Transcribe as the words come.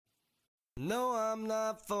No, I'm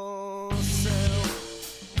not for sale.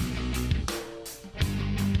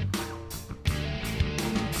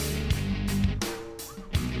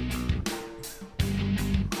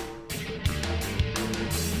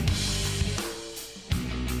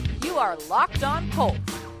 You are Locked On Colts,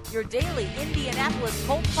 your daily Indianapolis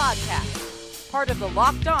Colts podcast, part of the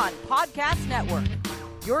Locked On Podcast Network,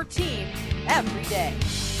 your team every day.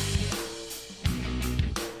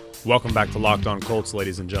 Welcome back to Locked On Colts,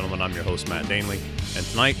 ladies and gentlemen. I'm your host, Matt Danley, and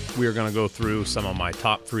tonight we are going to go through some of my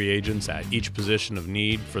top free agents at each position of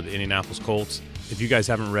need for the Indianapolis Colts. If you guys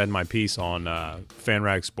haven't read my piece on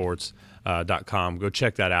fanragsports.com, go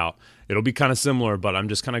check that out. It'll be kind of similar, but I'm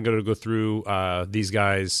just kind of going to go through these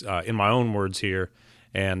guys in my own words here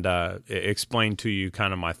and explain to you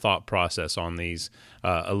kind of my thought process on these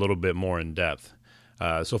a little bit more in depth.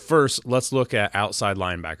 So first, let's look at outside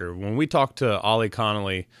linebacker. When we talked to Ollie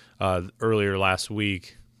Connolly earlier last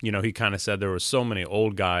week, you know, he kind of said there were so many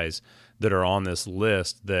old guys that are on this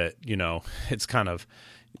list that, you know, it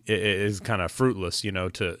is kind of fruitless, you know,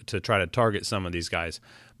 to try to target some of these guys.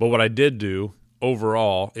 But what I did do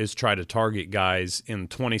overall is try to target guys in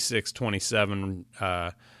 26, 27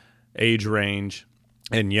 age range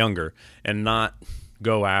and younger, and not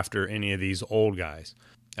go after any of these old guys.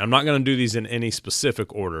 I'm not going to do these in any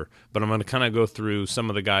specific order, but I'm going to kind of go through some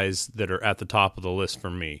of the guys that are at the top of the list for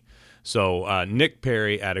me. So Nick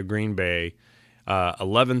Perry out of Green Bay,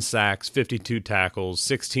 11 sacks, 52 tackles,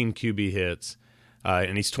 16 QB hits,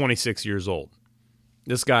 and he's 26 years old.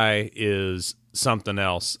 This guy is something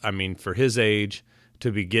else. I mean, for his age,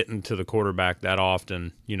 to be getting to the quarterback that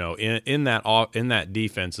often, you know, in that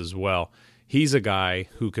defense as well, he's a guy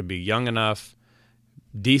who could be young enough,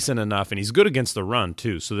 decent enough, and he's good against the run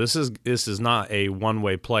too. So this is not a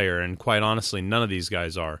one-way player, and quite honestly, none of these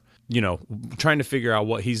guys are. You know, trying to figure out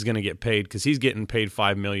what he's going to get paid, because he's getting paid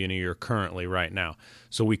 $5 million a year currently right now.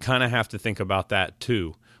 So we kind of have to think about that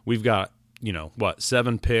too. We've got, you know,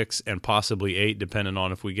 7 picks and possibly 8, depending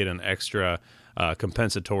on if we get an extra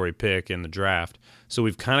compensatory pick in the draft. So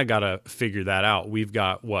we've kind of got to figure that out. We've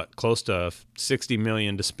got close to $60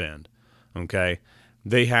 million to spend. Okay.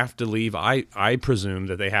 They have to leave. I presume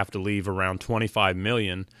that they have to leave around $25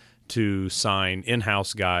 million to sign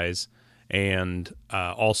in-house guys and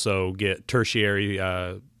also get tertiary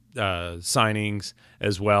signings,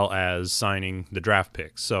 as well as signing the draft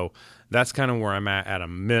picks. So that's kind of where I'm at a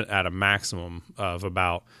maximum of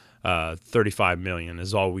about $35 million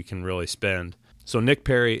is all we can really spend. So Nick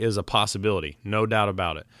Perry is a possibility, no doubt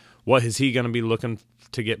about it. What is he going to be looking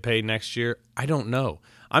to get paid next year? I don't know.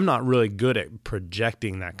 I'm not really good at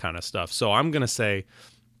projecting that kind of stuff. So I'm going to say,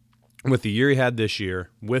 with the year he had this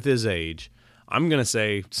year, with his age, I'm going to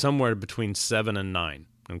say somewhere between 7 and 9,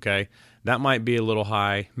 okay? That might be a little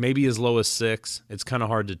high, maybe as low as 6. It's kind of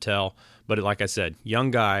hard to tell. But like I said,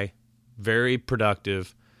 young guy, very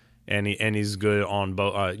productive, and he's good on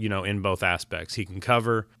both, in both aspects. He can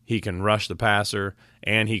cover, he can rush the passer,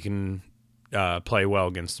 and he can play well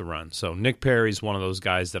against the run. So Nick Perry's one of those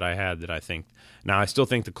guys that I had that I think. Now, I still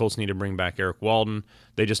think the Colts need to bring back Eric Walden.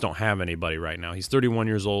 They just don't have anybody right now. He's 31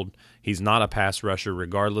 years old. He's not a pass rusher,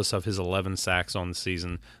 regardless of his 11 sacks on the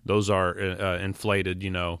season. Those are inflated, you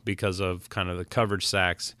know, because of kind of the coverage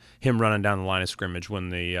sacks, him running down the line of scrimmage when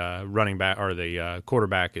the running back or the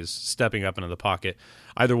quarterback is stepping up into the pocket.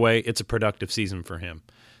 Either way, it's a productive season for him.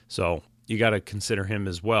 So you got to consider him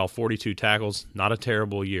as well. 42 tackles, not a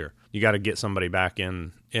terrible year. You got to get somebody back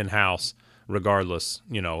in-house. Regardless,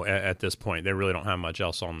 you know, at this point, they really don't have much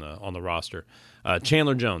else on the roster.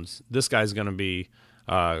 Chandler Jones, this guy's going to be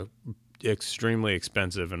extremely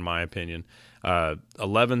expensive in my opinion.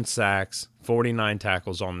 11 sacks, 49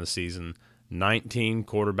 tackles on the season, 19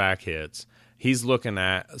 quarterback hits. He's looking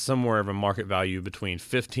at somewhere of a market value between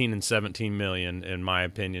 15 and 17 million, in my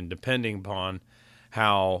opinion, depending upon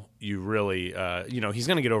how you really, he's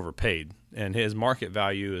going to get overpaid, and his market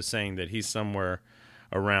value is saying that he's somewhere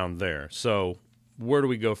around there. So where do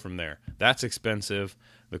we go from there? That's expensive.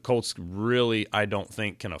 The Colts really, I don't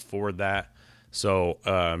think, can afford that. So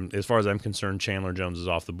as far as I'm concerned, Chandler Jones is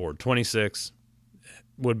off the board. 26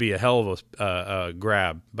 would be a hell of a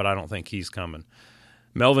grab, but I don't think he's coming.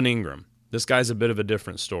 Melvin Ingram. This guy's a bit of a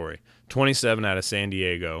different story. 27 out of San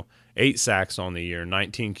Diego, 8 sacks on the year,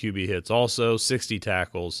 19 QB hits also, 60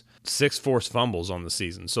 tackles, 6 forced fumbles on the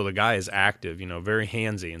season. So the guy is active, you know, very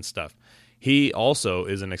handsy and stuff. He also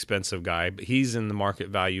is an expensive guy, but he's in the market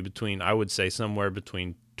value between, I would say, somewhere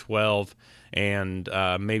between 12 and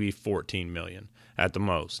maybe 14 million at the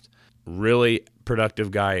most. Really productive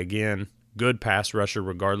guy again, good pass rusher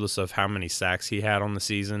regardless of how many sacks he had on the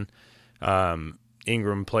season.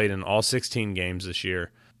 Ingram played in all 16 games this year.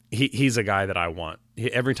 he's a guy that I want.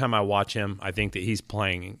 Every time I watch him, I think that he's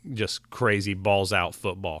playing just crazy balls out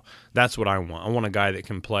football. That's what I want. I want a guy that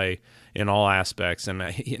can play in all aspects, and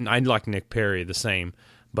I'd like Nick Perry the same,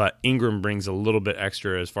 but Ingram brings a little bit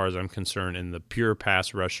extra as far as I'm concerned in the pure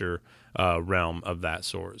pass rusher realm of that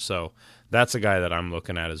sort. So that's a guy that I'm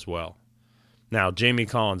looking at as well. Now, Jamie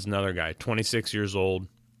Collins, another guy, 26 years old,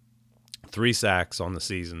 3 sacks on the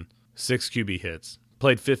season, 6 QB hits,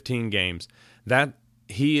 played 15 games. That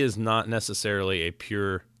he is not necessarily a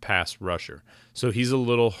pure pass rusher, so he's a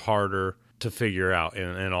little harder to figure out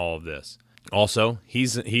in all of this. Also,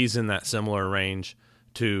 he's in that similar range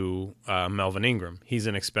to Melvin Ingram. He's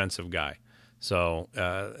an expensive guy, so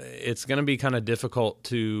it's going to be kind of difficult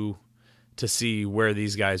to see where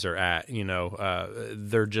these guys are at.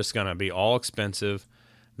 They're just going to be all expensive.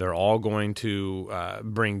 They're all going to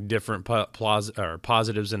bring different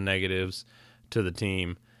positives and negatives to the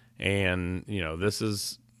team. And, this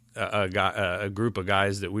is a group of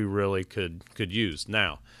guys that we really could use.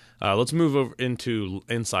 Now, let's move over into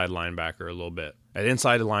inside linebacker a little bit. At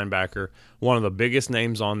inside linebacker, one of the biggest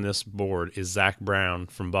names on this board is Zach Brown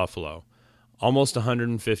from Buffalo. Almost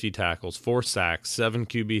 150 tackles, 4 sacks, 7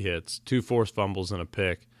 QB hits, 2 forced fumbles, and a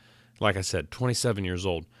pick. Like I said, 27 years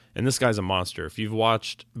old. And this guy's a monster. If you've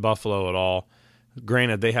watched Buffalo at all,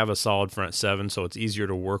 granted, they have a solid front 7, so it's easier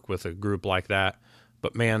to work with a group like that.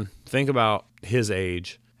 But, man, think about his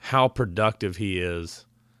age, how productive he is,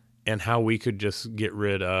 and how we could just get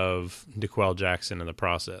rid of DeQuell Jackson in the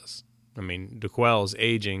process. I mean, DeQuell is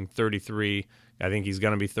aging, 33. I think he's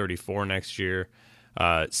going to be 34 next year.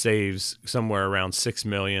 Saves somewhere around $6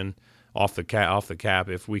 million off the cap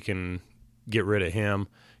if we can get rid of him,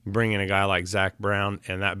 bring in a guy like Zach Brown,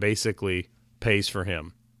 and that basically pays for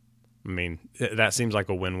him. I mean, that seems like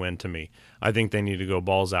a win-win to me. I think they need to go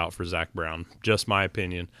balls out for Zach Brown. Just my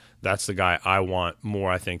opinion. That's the guy I want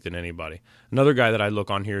more, I think, than anybody. Another guy that I look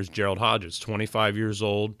on here is Gerald Hodges, 25 years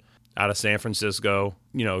old, out of San Francisco.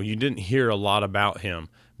 You didn't hear a lot about him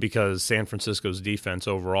because San Francisco's defense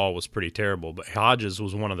overall was pretty terrible. But Hodges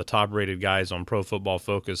was one of the top-rated guys on Pro Football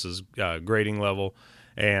Focus's grading level,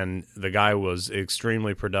 and the guy was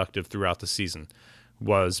extremely productive throughout the season.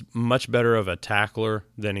 Was much better of a tackler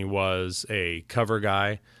than he was a cover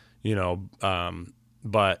guy,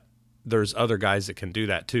 but there's other guys that can do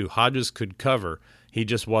that too. Hodges could cover. He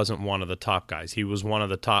just wasn't one of the top guys. He was one of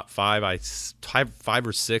the top 5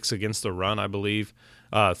 or 6 against the run, I believe,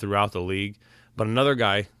 throughout the league. But another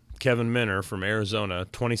guy, Kevin Minner from Arizona,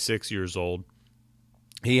 26 years old,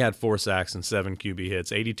 he had 4 sacks and 7 QB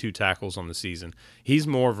hits, 82 tackles on the season. He's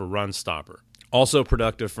more of a run stopper. Also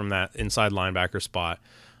productive from that inside linebacker spot,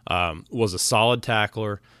 was a solid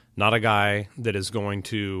tackler, not a guy that is going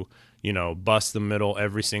to, bust the middle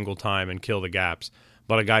every single time and kill the gaps,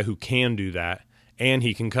 but a guy who can do that, and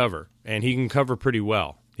he can cover, and he can cover pretty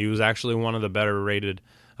well. He was actually one of the better rated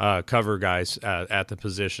cover guys at the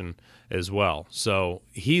position as well. So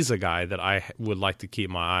he's a guy that I would like to keep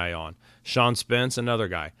my eye on. Sean Spence, another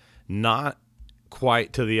guy, not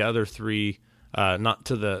quite to the other 3, not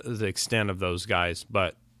to the extent of those guys,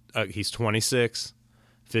 but he's 26,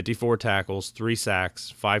 54 tackles, 3 sacks,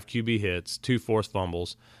 5 QB hits, 2 forced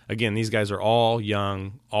fumbles. Again, these guys are all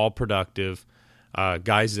young, all productive,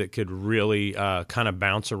 guys that could really kind of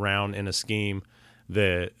bounce around in a scheme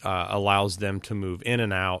that allows them to move in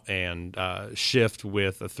and out and shift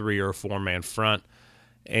with a 3 or 4 man front,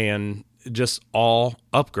 and just all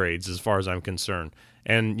upgrades as far as I'm concerned.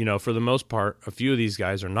 And, for the most part, a few of these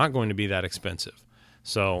guys are not going to be that expensive.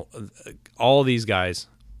 So all of these guys,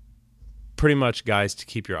 pretty much guys to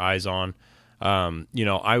keep your eyes on.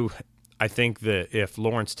 I think that if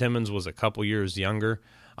Lawrence Timmons was a couple years younger,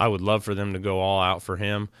 I would love for them to go all out for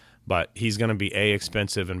him. But he's going to be A,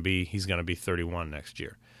 expensive, and B, he's going to be 31 next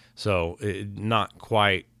year. So not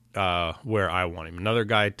quite where I want him. Another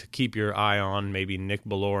guy to keep your eye on, maybe Nick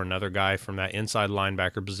Bellore, another guy from that inside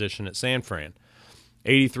linebacker position at San Fran.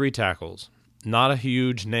 83 tackles. Not a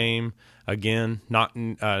huge name. Again, not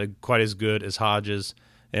quite as good as Hodges,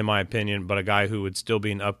 in my opinion, but a guy who would still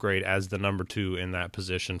be an upgrade as the number 2 in that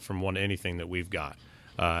position from anything that we've got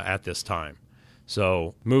at this time.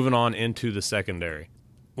 So moving on into the secondary.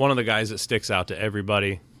 One of the guys that sticks out to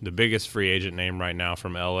everybody, the biggest free agent name right now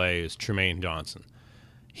from L.A. is Tremaine Johnson.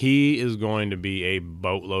 He is going to be a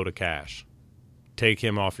boatload of cash. Take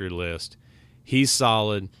him off your list. He's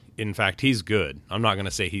solid. In fact, he's good. I'm not going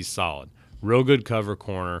to say he's solid. Real good cover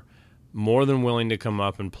corner. More than willing to come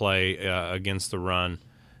up and play against the run.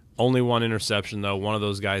 Only 1 interception, though. One of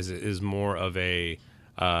those guys is more of a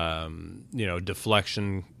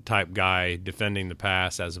deflection type guy, defending the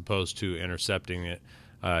pass as opposed to intercepting it.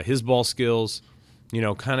 His ball skills,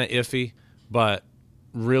 kind of iffy, but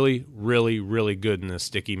really, really, really good in the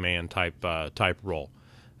sticky man type role.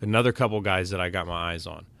 Another couple guys that I got my eyes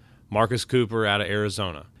on. Marcus Cooper out of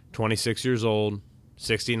Arizona, 26 years old,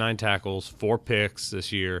 69 tackles, 4 picks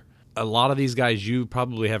this year. A lot of these guys you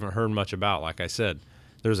probably haven't heard much about, like I said.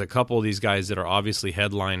 There's a couple of these guys that are obviously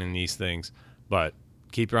headlining these things, but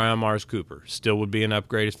keep your eye on Marcus Cooper. Still would be an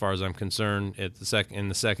upgrade as far as I'm concerned in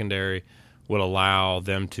the secondary. Would allow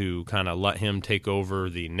them to kind of let him take over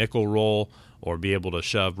the nickel role or be able to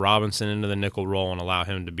shove Robinson into the nickel role and allow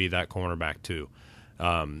him to be that cornerback too.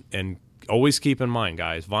 And always keep in mind,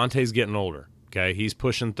 guys, Vontae's getting older. Okay, he's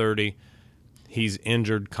pushing 30. He's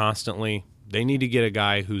injured constantly. They need to get a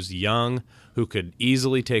guy who's young, who could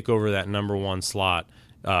easily take over that number 1 slot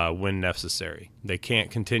when necessary. They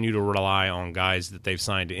can't continue to rely on guys that they've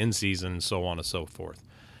signed to in season and so on and so forth.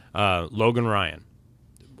 Logan Ryan,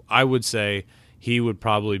 I would say he would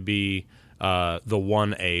probably be the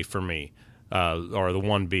 1A for me, or the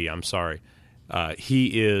 1B, I'm sorry.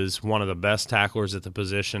 He is one of the best tacklers at the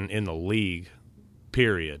position in the league,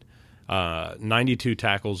 period. 92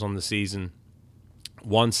 tackles on the season,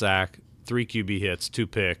 1 sack, 3 QB hits, 2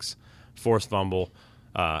 picks, forced fumble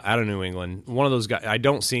out of New England. One of those guys. I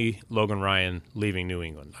don't see Logan Ryan leaving New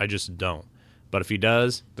England. I just don't. But if he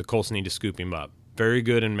does, the Colts need to scoop him up. Very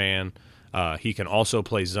good in man. He can also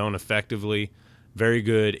play zone effectively. Very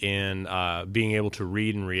good in being able to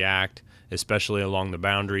read and react, especially along the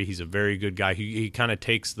boundary. He's a very good guy. He kind of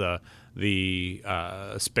takes the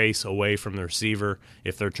space away from the receiver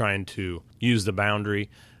if they're trying to use the boundary.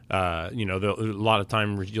 A lot of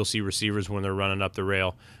time you'll see receivers when they're running up the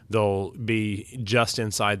rail, they'll be just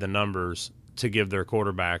inside the numbers to give their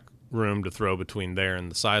quarterback room to throw between there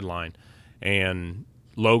and the sideline. And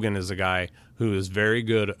Logan is a guy who is very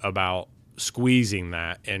good about squeezing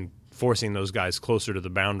that and forcing those guys closer to the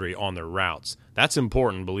boundary on their routes. That's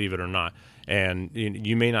important, believe it or not. And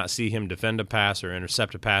you may not see him defend a pass or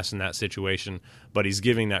intercept a pass in that situation, but he's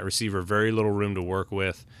giving that receiver very little room to work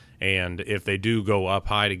with. And if they do go up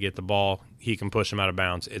high to get the ball, he can push them out of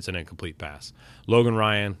bounds. It's an incomplete pass. Logan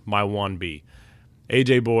Ryan, my 1B.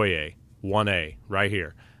 AJ Boye, 1A, right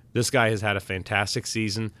here. This guy has had a fantastic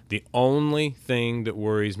season. The only thing that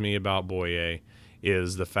worries me about Boye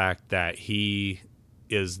is the fact that he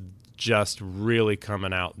is just really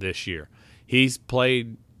coming out this year. He's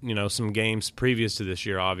played, some games previous to this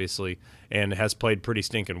year, obviously, and has played pretty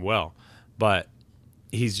stinking well. But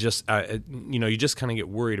he's just, you just kind of get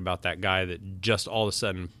worried about that guy that just all of a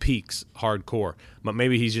sudden peaks hardcore. But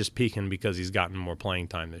maybe he's just peaking because he's gotten more playing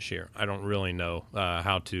time this year. I don't really know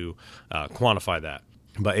how to quantify that.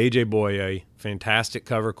 But A.J. Boye, fantastic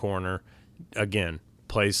cover corner. Again,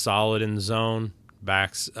 plays solid in the zone,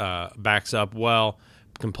 backs up well,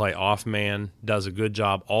 can play off man, does a good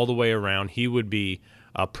job all the way around. He would be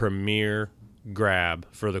a premier grab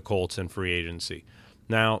for the Colts in free agency.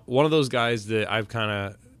 Now, one of those guys that I'm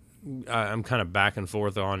kind of back and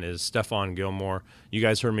forth on is Stephon Gilmore. You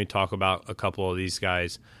guys heard me talk about a couple of these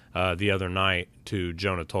guys the other night to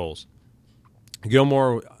Jonah Tolles.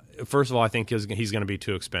 Gilmore, first of all, I think he's going to be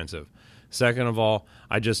too expensive. Second of all,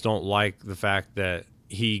 I just don't like the fact that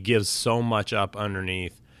he gives so much up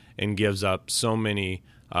underneath and gives up so many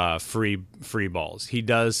free balls. He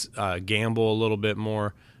does gamble a little bit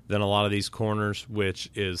more than a lot of these corners, which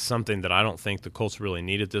is something that I don't think the Colts really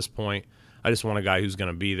need at this point. I just want a guy who's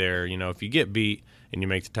going to be there. If you get beat and you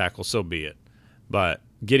make the tackle, so be it. But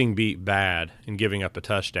getting beat bad and giving up a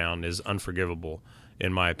touchdown is unforgivable,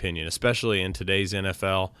 in my opinion, especially in today's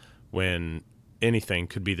NFL when anything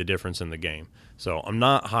could be the difference in the game. So I'm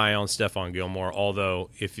not high on Stephon Gilmore, although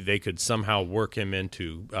if they could somehow work him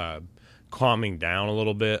into calming down a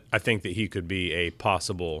little bit, I think that he could be a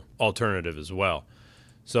possible alternative as well.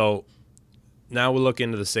 So now we'll look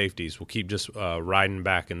into the safeties. We'll keep just riding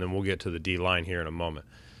back, and then we'll get to the D-line here in a moment.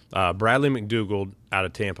 Bradley McDougald out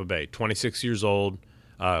of Tampa Bay, 26 years old,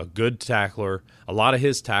 good tackler. A lot of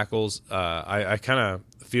his tackles, I kind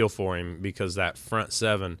of feel for him because that front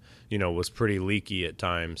seven, was pretty leaky at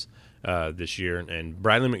times this year. And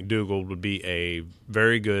Bradley McDougald would be a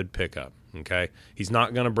very good pickup, okay? He's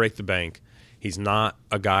not going to break the bank. He's not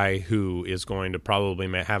a guy who is going to probably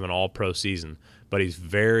have an all-pro season, but he's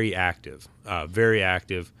very active,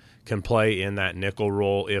 can play in that nickel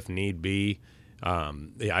role if need be.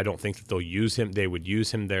 I don't think that they would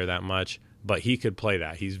use him there that much, but he could play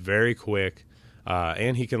that. He's very quick,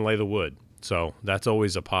 and he can lay the wood, so that's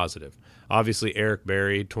always a positive. Obviously, Eric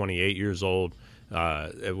Berry, 28 years old,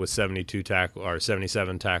 with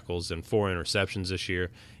 77 tackles and 4 interceptions this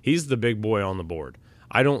year. He's the big boy on the board.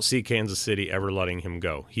 I don't see Kansas City ever letting him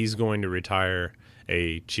go. He's going to retire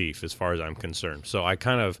a Chief as far as I'm concerned. So I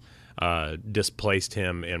kind of displaced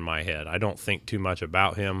him in my head. I don't think too much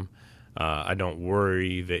about him. I don't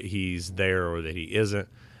worry that he's there or that he isn't,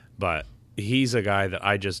 but he's a guy that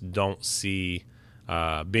I just don't see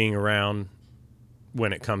being around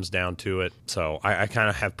when it comes down to it. So I kind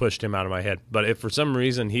of have pushed him out of my head. But if for some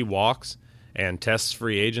reason he walks and tests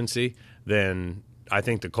free agency, then I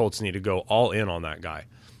think the Colts need to go all in on that guy.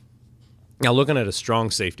 Now, looking at a strong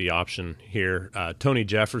safety option here, Tony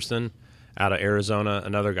Jefferson out of Arizona,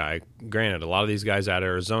 another guy. Granted, a lot of these guys out of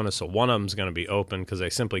Arizona, so one of them is going to be open because they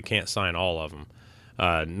simply can't sign all of them.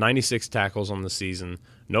 96 tackles on the season,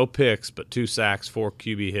 no picks, but 2 sacks, 4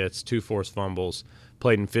 QB hits, 2 forced fumbles,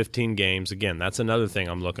 played in 15 games. Again, that's another thing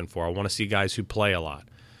I'm looking for. I want to see guys who play a lot.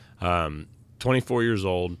 24 years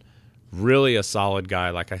old, really a solid guy,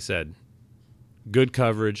 like I said. Good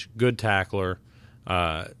coverage, good tackler,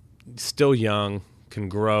 still young, can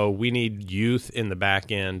grow. We need youth in the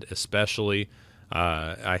back end, especially.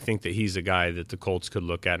 I think that he's a guy that the Colts could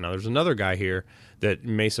look at. Now, there's another guy here that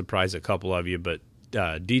may surprise a couple of you, but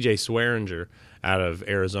DJ Swearinger out of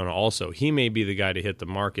Arizona also. He may be the guy to hit the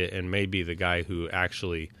market and may be the guy who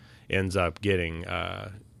actually ends up getting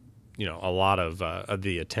a lot of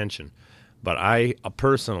the attention. But I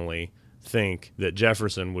personally think that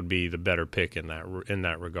Jefferson would be the better pick in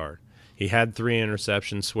that regard. He had 3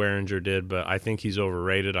 interceptions, Swearinger did, but I think he's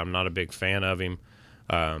overrated. I'm not a big fan of him.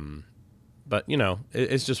 But,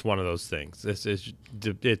 it's just one of those things.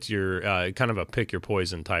 It's your kind of a pick your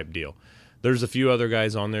poison type deal. There's a few other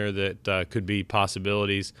guys on there that could be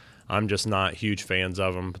possibilities. I'm just not huge fans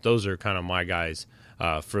of them. But those are kind of my guys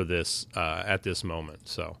for this at this moment.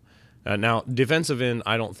 So now, defensive end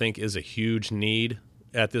I don't think is a huge need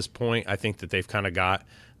at this point. I think that they've kind of got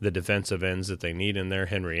the defensive ends that they need in there.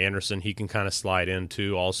 Henry Anderson, he can kind of slide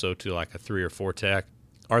into also to like a 3 or 4 tech.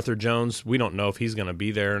 Arthur Jones, we don't know if he's going to be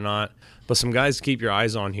there or not. But some guys to keep your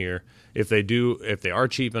eyes on here. If they are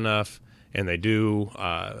cheap enough and they do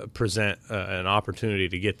present an opportunity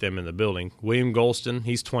to get them in the building. William Golston,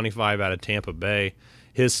 he's 25 out of Tampa Bay.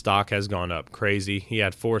 His stock has gone up crazy. He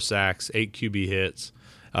had 4 sacks, 8 QB hits,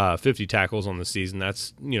 50 tackles on the season.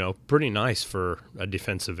 That's, pretty nice for a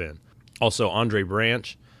defensive end. Also, Andre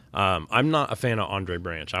Branch. I'm not a fan of Andre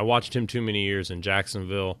Branch. I watched him too many years in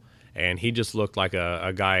Jacksonville, and he just looked like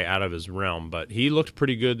a guy out of his realm. But he looked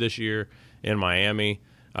pretty good this year in Miami.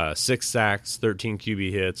 6 sacks, 13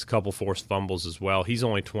 QB hits, a couple forced fumbles as well. He's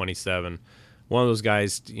only 27. One of those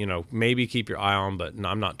guys, maybe keep your eye on, but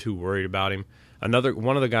I'm not too worried about him.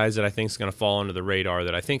 One of the guys that I think is going to fall under the radar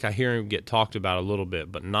that I think I hear him get talked about a little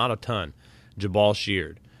bit, but not a ton, Jabal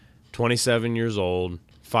Sheard. 27 years old,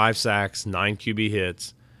 5 sacks, 9 QB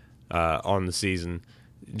hits on the season.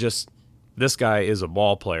 This guy is a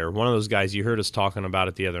ball player. One of those guys, you heard us talking about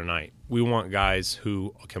it the other night. We want guys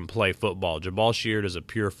who can play football. Jabal Sheard is a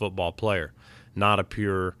pure football player, not a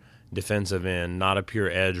pure defensive end, not a pure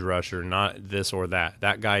edge rusher, not this or that.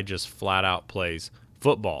 That guy just flat out plays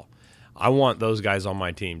football. I want those guys on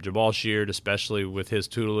my team. Jabal Sheard, especially with his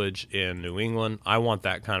tutelage in New England, I want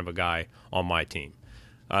that kind of a guy on my team.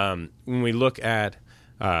 When we look at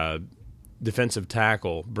defensive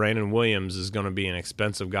tackle, Brandon Williams is going to be an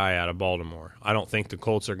expensive guy out of Baltimore. I don't think the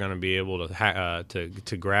Colts are going to be able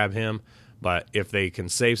to grab him, but if they can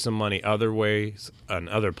save some money other ways and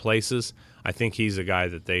other places, I think he's a guy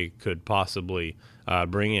that they could possibly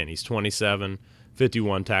bring in. He's 27,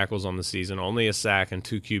 51 tackles on the season, only a sack and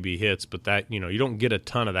 2 QB hits, but that you don't get a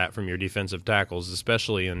ton of that from your defensive tackles,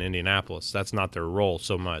 especially in Indianapolis. That's not their role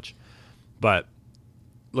so much. But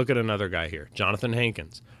look at another guy here, Jonathan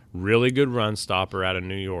Hankins. Really good run stopper out of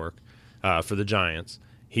New York for the Giants.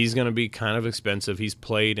 He's going to be kind of expensive. He's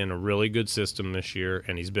played in a really good system this year,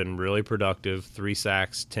 and he's been really productive, 3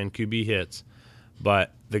 sacks, 10 QB hits.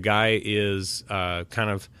 But the guy is kind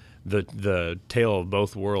of the tale of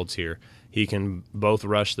both worlds here. He can both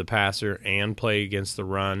rush the passer and play against the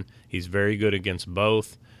run. He's very good against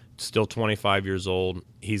both. Still 25 years old.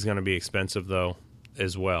 He's going to be expensive, though,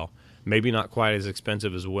 as well. Maybe not quite as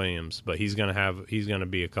expensive as Williams, but he's going to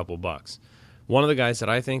be a couple bucks. One of the guys that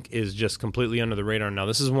I think is just completely under the radar. Now,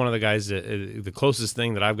 this is one of the guys that the closest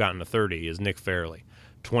thing that I've gotten to 30 is Nick Fairley.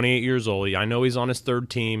 28 years old. I know he's on his 3rd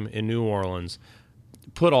team in New Orleans.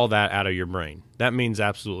 Put all that out of your brain. That means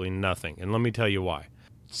absolutely nothing. And let me tell you why.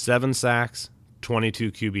 7 sacks,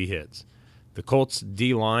 22 QB hits. The Colts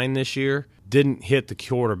D-line this year didn't hit the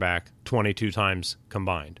quarterback 22 times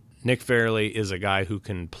combined. Nick Fairley is a guy who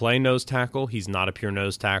can play nose tackle. He's not a pure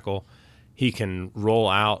nose tackle. He can roll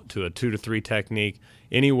out to a 2-3 technique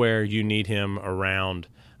anywhere you need him around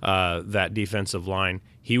that defensive line.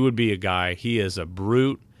 He would be a guy. He is a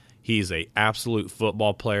brute. He's a absolute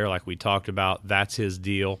football player, like we talked about. That's his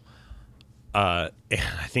deal. And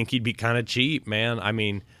I think he'd be kind of cheap, man. I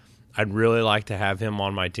mean, I'd really like to have him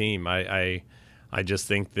on my team. I just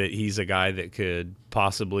think that he's a guy that could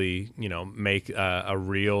possibly, make a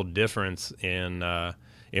real difference in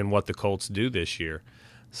what the Colts do this year.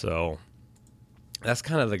 So that's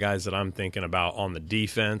kind of the guys that I'm thinking about on the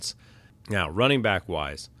defense. Now, running back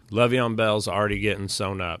wise, Le'Veon Bell's already getting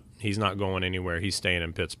sewn up. He's not going anywhere. He's staying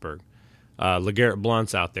in Pittsburgh. LeGarrette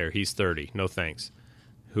Blount's out there. He's 30. No thanks.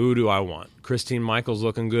 Who do I want? Christine Michael's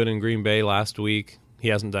looking good in Green Bay last week. He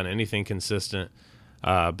hasn't done anything consistent.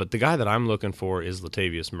 But the guy that I'm looking for is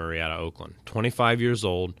Latavius Murray out of Oakland. 25 years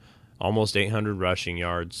old, almost 800 rushing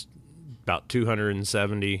yards, about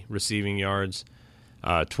 270 receiving yards,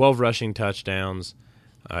 12 rushing touchdowns.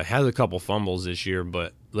 Has a couple fumbles this year,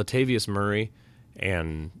 but Latavius Murray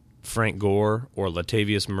and Frank Gore or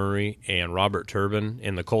Latavius Murray and Robert Turbin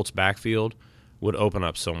in the Colts backfield would open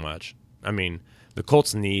up so much. I mean, the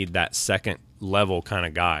Colts need that second level kind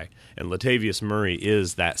of guy, and Latavius Murray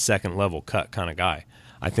is that second level cut kind of guy.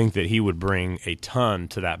 I think that he would bring a ton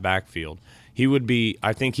to that backfield.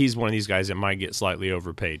 I think he's one of these guys that might get slightly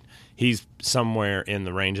overpaid. He's somewhere in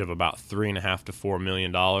the range of about $3.5 to $4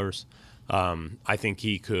 million. I think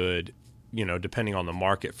he could, depending on the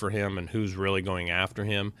market for him and who's really going after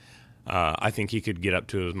him, I think he could get up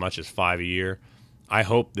to as much as $5 a year. I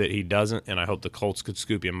hope that he doesn't, and I hope the Colts could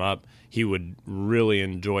scoop him up. He would really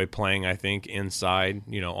enjoy playing, I think, inside,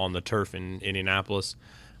 on the turf in Indianapolis.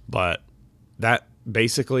 But that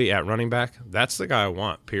basically at running back, that's the guy I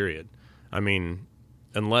want, period. I mean,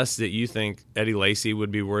 unless that you think Eddie Lacy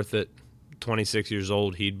would be worth it, 26 years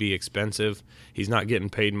old, he'd be expensive. He's not getting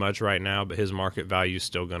paid much right now, but his market value is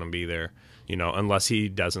still going to be there, unless he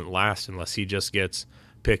doesn't last, unless he just gets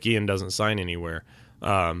picky and doesn't sign anywhere.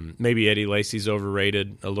 Maybe Eddie Lacy's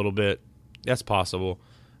overrated a little bit. That's possible.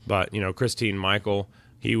 But, Christine Michael,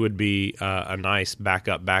 he would be a nice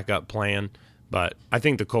backup plan. But I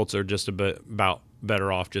think the Colts are just a bit about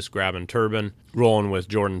better off just grabbing Turbin, rolling with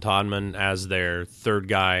Jordan Todman as their third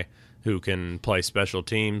guy who can play special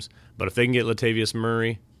teams. But if they can get Latavius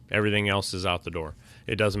Murray, everything else is out the door.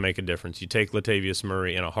 It doesn't make a difference. You take Latavius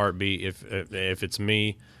Murray in a heartbeat if it's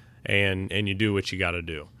me, and you do what you got to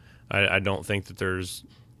do. I don't think that there's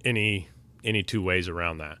any two ways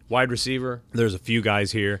around that. Wide receiver, there's a few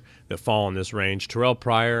guys here that fall in this range. Terrell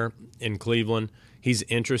Pryor in Cleveland, he's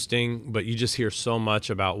interesting, but you just hear so much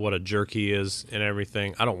about what a jerk he is and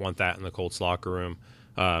everything. I don't want that in the Colts locker room.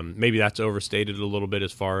 Maybe that's overstated a little bit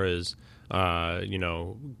as far as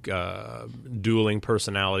dueling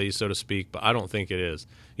personalities, so to speak, but I don't think it is.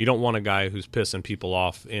 You don't want a guy who's pissing people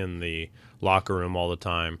off in the locker room all the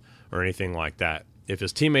time or anything like that. If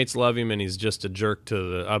his teammates love him and he's just a jerk to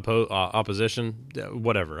the opposition,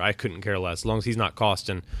 whatever. I couldn't care less, as long as he's not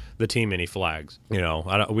costing the team any flags. We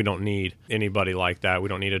don't need anybody like that. We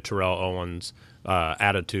don't need a Terrell Owens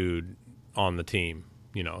attitude on the team.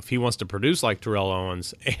 If he wants to produce like Terrell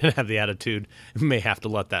Owens and have the attitude, he may have to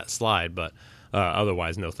let that slide, but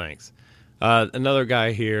otherwise, no thanks. Another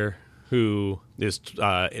guy here who is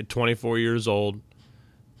 24 years old,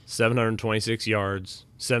 726 yards,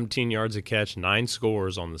 17 yards a catch, 9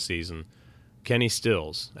 scores on the season. Kenny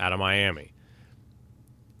Stills out of Miami.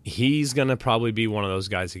 He's going to probably be one of those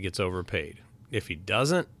guys that gets overpaid. If he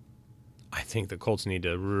doesn't, I think the Colts need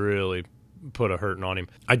to really put a hurting on him.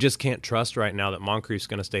 I just can't trust right now that Moncrief's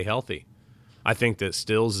going to stay healthy. I think that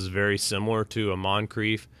Stills is very similar to a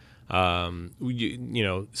Moncrief.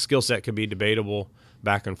 Skill set could be debatable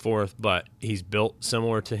back and forth, but he's built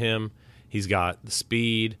similar to him. He's got the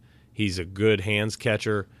speed. He's a good hands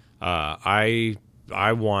catcher. I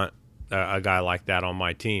want a guy like that on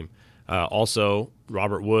my team. Also,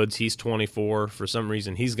 Robert Woods, he's 24. For some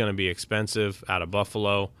reason, he's going to be expensive out of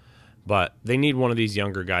Buffalo. But they need one of these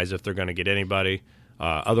younger guys if they're going to get anybody.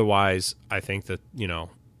 Otherwise, I think that,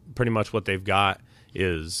 pretty much what they've got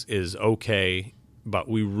is okay. But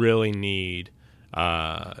we really need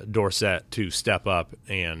Dorsett to step up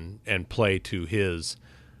and play to his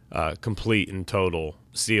complete and total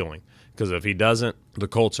ceiling. Because if he doesn't, the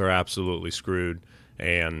Colts are absolutely screwed,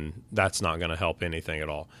 and that's not going to help anything at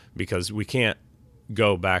all. Because we can't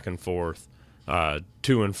go back and forth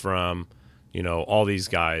to and from, all these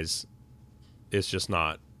guys. It's just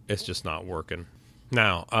not working.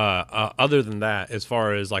 Now, other than that, as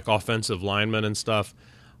far as like offensive linemen and stuff,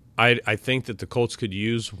 I think that the Colts could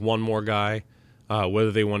use one more guy,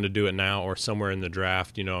 whether they want to do it now or somewhere in the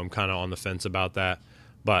draft. I'm kind of on the fence about that.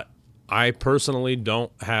 But I personally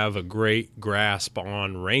don't have a great grasp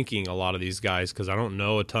on ranking a lot of these guys because I don't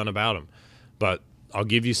know a ton about them. But I'll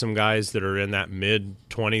give you some guys that are in that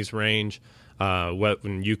mid-20s range.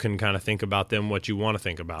 When you can kind of think about them, what you want to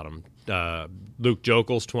think about them. Luke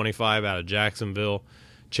Joeckel's 25 out of Jacksonville.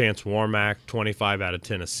 Chance Warmack, 25 out of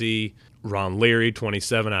Tennessee. Ron Leary,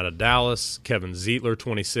 27 out of Dallas. Kevin Zeitler,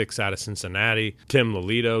 26 out of Cincinnati. Tim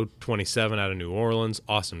Lelito, 27 out of New Orleans.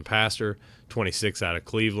 Austin Pastor, 26 out of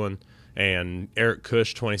Cleveland. And Eric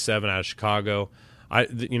Kush, 27 out of Chicago.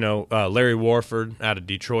 Larry Warford out of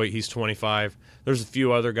Detroit, he's 25. There's a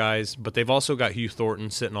few other guys, but they've also got Hugh Thornton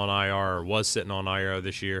sitting on IR, or was sitting on IR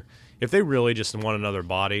this year. If they really just want another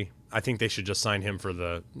body, I think they should just sign him for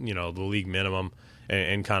the league minimum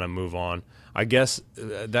and kind of move on. I guess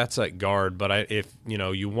that's like guard, but if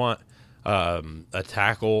you want a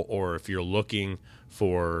tackle, or if you're looking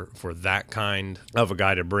for that kind of a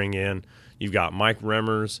guy to bring in, you've got Mike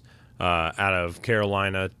Remmers out of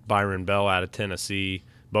Carolina, Byron Bell out of Tennessee,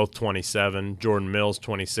 both 27. Jordan Mills,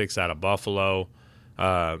 26 out of Buffalo.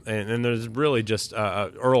 And there's really just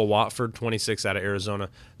Earl Watford, 26 out of Arizona.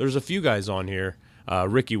 There's a few guys on here.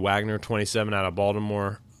 Ricky Wagner, 27 out of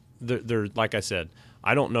Baltimore. They're like I said,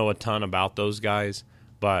 I don't know a ton about those guys,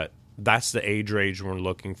 but that's the age range we're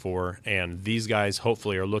looking for. And these guys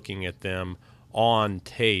hopefully are looking at them on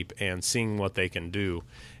tape and seeing what they can do.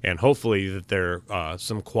 And hopefully that they're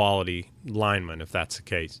some quality linemen, if that's the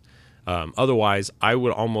case. Otherwise, I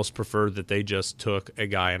would almost prefer that they just took a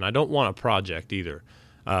guy, and I don't want a project either.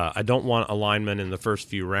 I don't want a lineman in the first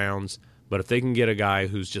few rounds, but if they can get a guy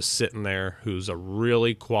who's just sitting there, who's a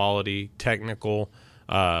really quality, technical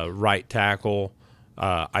right tackle,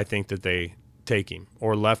 I think that they take him,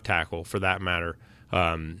 or left tackle for that matter.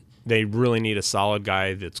 They really need a solid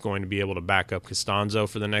guy that's going to be able to back up Costanzo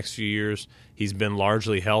for the next few years. He's been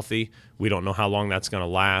largely healthy. We don't know how long that's going to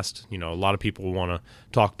last. A lot of people want to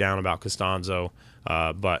talk down about Costanzo,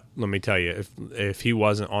 but let me tell you, if he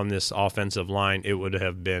wasn't on this offensive line, it would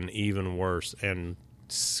have been even worse, and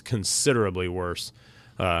considerably worse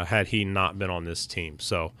had he not been on this team.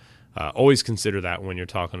 So always consider that when you're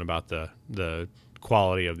talking about the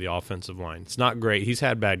quality of the offensive line. It's not great. He's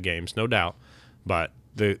had bad games, no doubt, but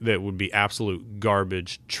that would be absolute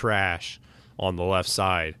garbage trash on the left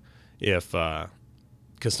side if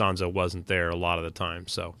Costanzo wasn't there a lot of the time.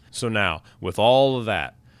 So now, with all of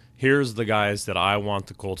that, here's the guys that I want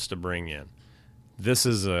the Colts to bring in. This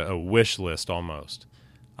is a wish list almost.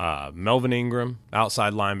 Melvin Ingram,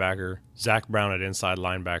 outside linebacker. Zach Brown at inside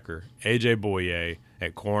linebacker. A.J. Boye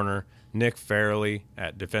at corner. Nick Fairley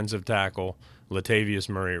at defensive tackle. Latavius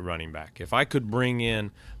Murray at running back. If I could bring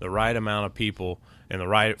in the right amount of people and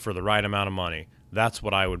for the right amount of money, that's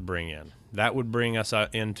what I would bring in. That would bring us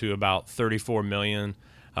into about $34 million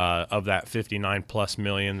of that $59+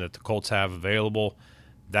 million that the Colts have available.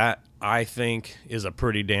 That, I think, is a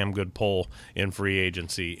pretty damn good pull in free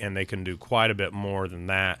agency, and they can do quite a bit more than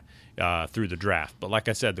that through the draft. But like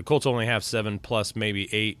I said, the Colts only have 7+, maybe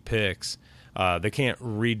 8 picks. They can't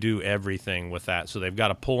redo everything with that, so they've got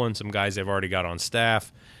to pull in some guys they've already got on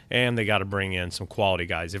staff, and they got to bring in some quality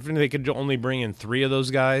guys. If they could only bring in 3 of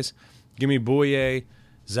those guys, give me Boye,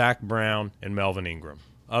 Zach Brown, and Melvin Ingram.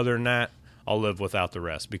 Other than that, I'll live without the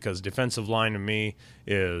rest, because defensive line to me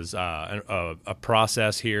is a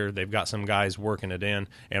process here. They've got some guys working it in,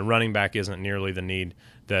 and running back isn't nearly the need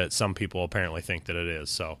that some people apparently think that it is.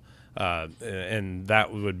 So, and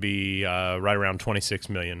that would be right around $26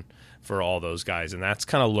 million for all those guys, and that's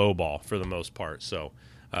kind of low ball for the most part. So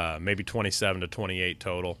maybe 27 to 28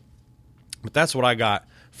 total. But that's what I got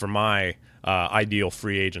for my ideal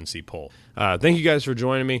free agency poll. Thank you guys for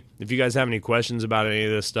joining me. If you guys have any questions about any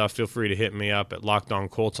of this stuff, feel free to hit me up at Locked On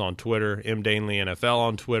Colts on Twitter, MDanley NFL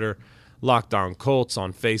on Twitter, Locked On Colts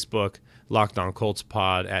on Facebook,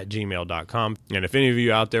 LockedOnColtsPod@gmail.com. And if any of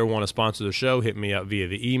you out there want to sponsor the show, hit me up via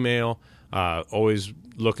the email. Always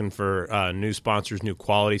looking for new sponsors, new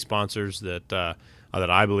quality sponsors that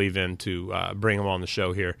I believe in to bring them on the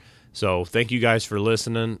show here. So thank you guys for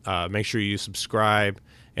listening. Make sure you subscribe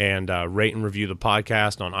and rate and review the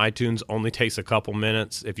podcast on iTunes. Only takes a couple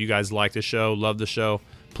minutes. If you guys like the show, love the show,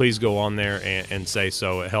 please go on there and say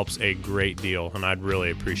so. It helps a great deal, and I'd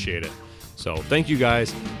really appreciate it. So thank you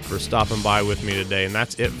guys for stopping by with me today, and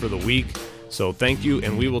that's it for the week. So thank you,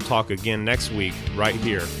 and we will talk again next week right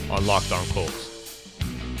here on Locked On Colts.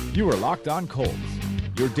 You are Locked On Colts,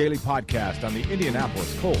 your daily podcast on the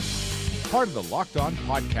Indianapolis Colts, part of the Locked On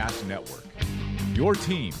Podcast Network, your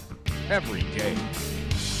team every day.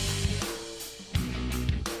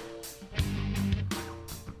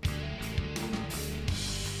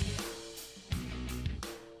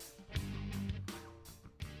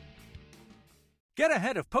 Get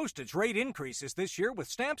ahead of postage rate increases this year with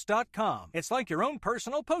Stamps.com. It's like your own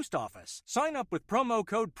personal post office. Sign up with promo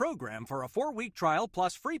code PROGRAM for a 4-week trial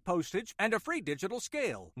plus free postage and a free digital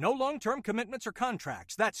scale. No long-term commitments or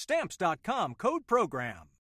contracts. That's Stamps.com, code PROGRAM.